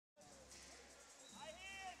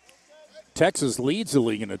Texas leads the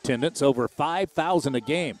league in attendance, over 5,000 a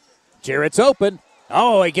game. Jarrett's open.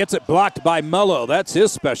 Oh, he gets it blocked by Melo. That's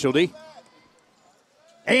his specialty.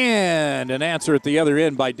 And an answer at the other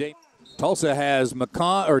end by Dave. Texas has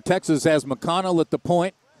McConnell at the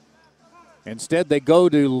point. Instead, they go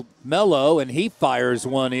to Melo, and he fires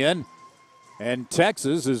one in. And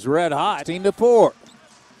Texas is red hot, 16-4.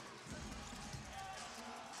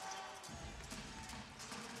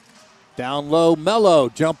 Down low, Melo.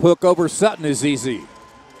 Jump hook over Sutton is easy.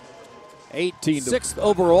 6th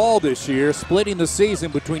overall this year, splitting the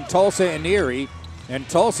season between Tulsa and Erie. And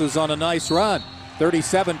Tulsa's on a nice run,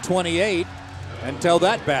 37-28 until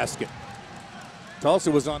that basket.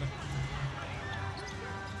 Tulsa was on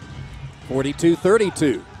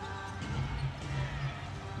 42-32.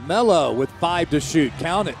 Melo with 5 to shoot.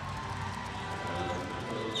 Count it.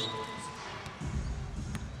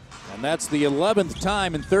 And that's the 11th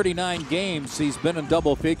time in 39 games he's been in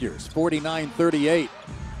double figures. 49-38.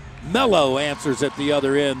 Melo answers at the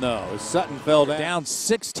other end, though, as Sutton fell down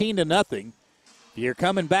 16-0. If you're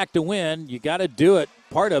coming back to win, you got to do it,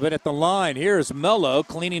 part of it, at the line. Here's Melo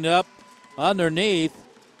cleaning up underneath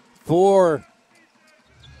for,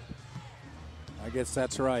 I guess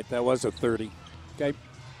that's right, that was a 30. Okay.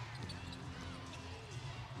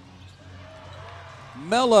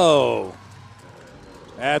 Melo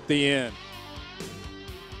at the end.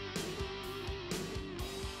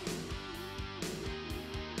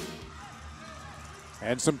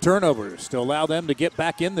 And some turnovers to allow them to get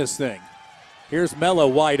back in this thing. Here's Melo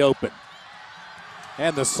wide open.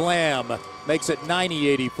 And the slam makes it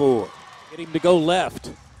 90-84. Get him to go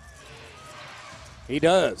left. He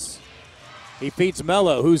does. He feeds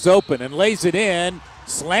Melo, who's open, and lays it in,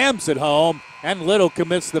 slams it home, and Little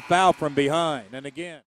commits the foul from behind. And again.